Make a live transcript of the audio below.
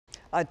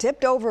A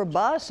tipped-over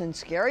bus and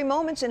scary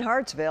moments in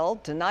Hartsville.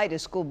 Tonight, a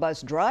school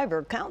bus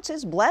driver counts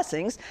his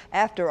blessings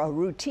after a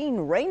routine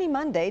rainy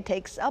Monday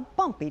takes a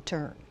bumpy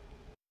turn.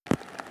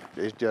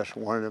 It's just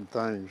one of them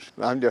things.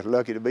 I'm just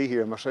lucky to be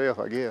here myself,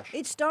 I guess.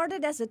 It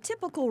started as a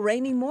typical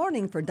rainy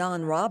morning for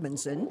Don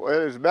Robinson. Well,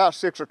 it was about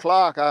 6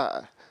 o'clock.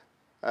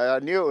 I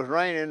knew it was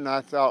raining, and I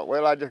thought,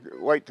 well, I just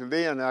wait till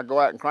then, and I go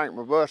out and crank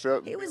my bus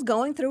up. He was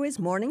going through his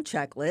morning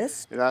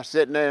checklist. And I was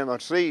sitting there in my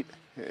seat,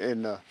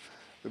 and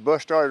the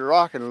bus started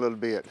rocking a little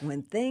bit.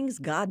 When things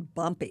got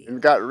bumpy. And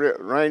it got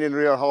raining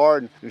real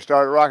hard, and it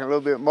started rocking a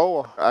little bit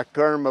more. I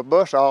turned my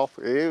bus off.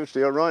 It was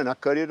still running. I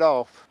cut it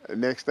off. The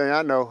next thing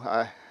I know,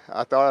 I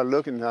thought I was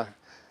looking,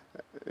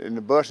 and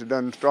the bus had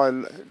done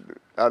started.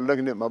 I was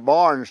looking at my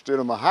barn instead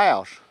of my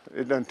house.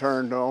 It done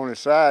turned on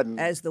its side.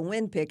 As the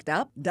wind picked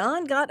up,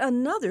 Don got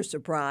another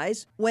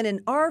surprise when an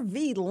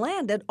RV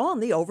landed on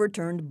the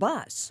overturned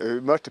bus.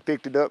 It must have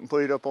picked it up and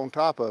put it up on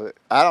top of it.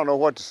 I don't know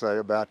what to say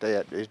about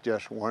that. It's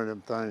just one of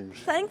them things.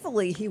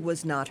 Thankfully, he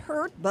was not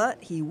hurt,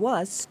 but he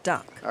was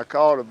stuck. I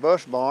called the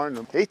bus barn,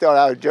 and he thought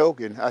I was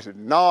joking. I said,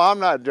 no, I'm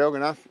not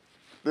joking. I'm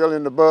still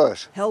in the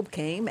bus. Help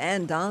came,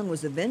 and Don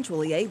was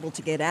eventually able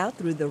to get out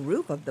through the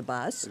roof of the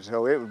bus.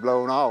 So it was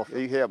blown off.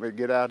 He helped me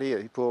get out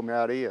here. He pulled me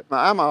out of it.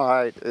 I'm all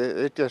right.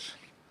 It just,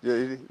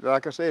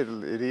 like I said,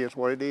 it is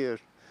what it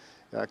is.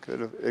 It could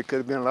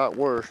have been a lot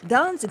worse.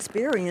 Don's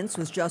experience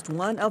was just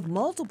one of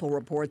multiple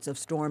reports of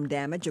storm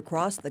damage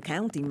across the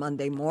county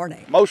Monday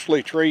morning.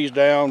 Mostly trees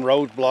down,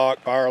 roads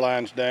blocked, power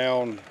lines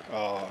down,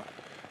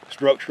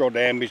 structural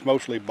damage,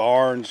 mostly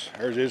barns.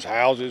 There's his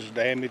houses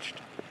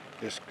damaged.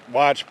 It's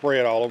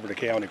widespread all over the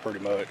county pretty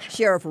much.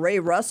 Sheriff Ray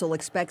Russell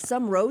expects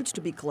some roads to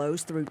be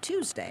closed through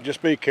Tuesday.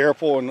 Just be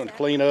careful and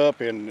clean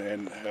up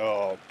and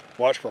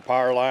watch for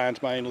power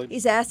lines mainly.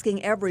 He's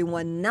asking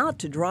everyone not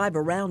to drive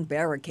around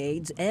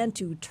barricades and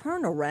to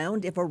turn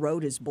around if a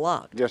road is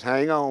blocked. Just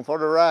hang on for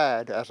the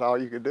ride. That's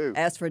all you can do.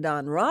 As for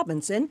Don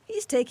Robinson,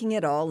 he's taking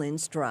it all in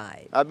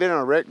stride. I've been in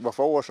a wreck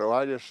before, so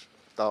I just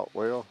thought,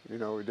 well, you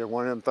know, it's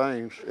one of them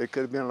things. It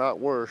could have been a lot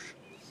worse.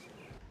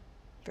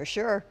 For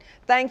sure.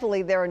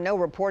 Thankfully, there are no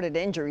reported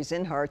injuries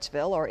in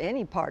Hartsville or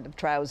any part of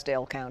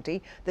Trousdale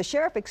County. The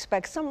sheriff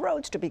expects some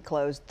roads to be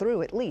closed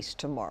through at least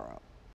tomorrow.